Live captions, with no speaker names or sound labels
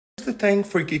thing,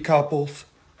 freaky couples.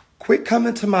 Quit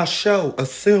coming to my show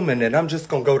assuming that I'm just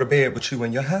gonna go to bed with you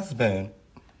and your husband.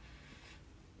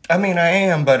 I mean, I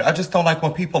am, but I just don't like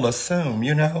when people assume,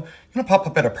 you know? You know, pop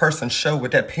up at a person's show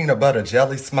with that peanut butter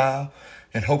jelly smile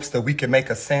in hopes that we can make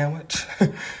a sandwich.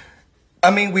 I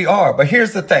mean, we are, but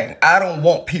here's the thing. I don't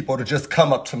want people to just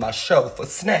come up to my show for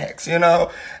snacks, you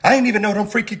know? I didn't even know them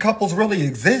freaky couples really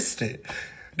existed.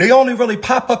 They only really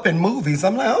pop up in movies.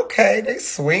 I'm like, okay, they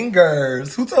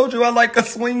swingers. Who told you I like a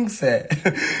swing set?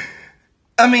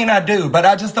 I mean, I do, but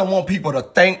I just don't want people to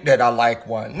think that I like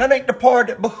one. That ain't the part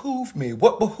that behooved me.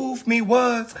 What behooved me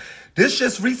was, this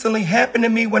just recently happened to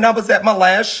me when I was at my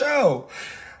last show.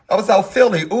 I was out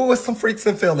Philly. Ooh, it's some freaks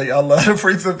in Philly. I love the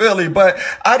freaks in Philly, but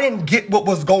I didn't get what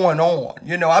was going on.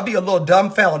 You know, I'd be a little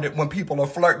dumbfounded when people are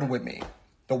flirting with me.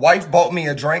 The wife bought me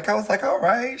a drink. I was like, all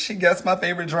right, she guessed my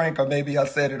favorite drink, or maybe I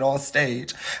said it on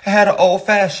stage. I had an old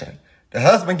fashioned. The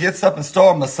husband gets up and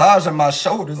starts massaging my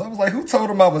shoulders. I was like, who told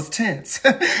him I was tense?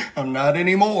 I'm not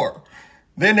anymore.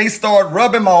 Then they start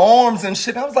rubbing my arms and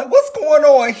shit. I was like, what's going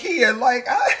on here? Like,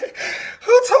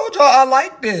 who told y'all I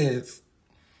like this?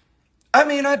 I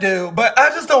mean, I do, but I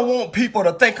just don't want people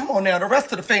to think, come on now, the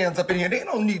rest of the fans up in here, they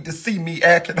don't need to see me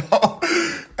acting all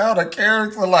out of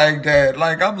character like that.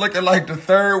 Like, I'm looking like the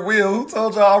third wheel. Who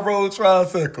told y'all I rode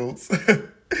tricycles?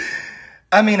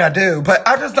 I mean, I do, but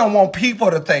I just don't want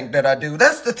people to think that I do.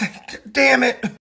 That's the thing. Damn it.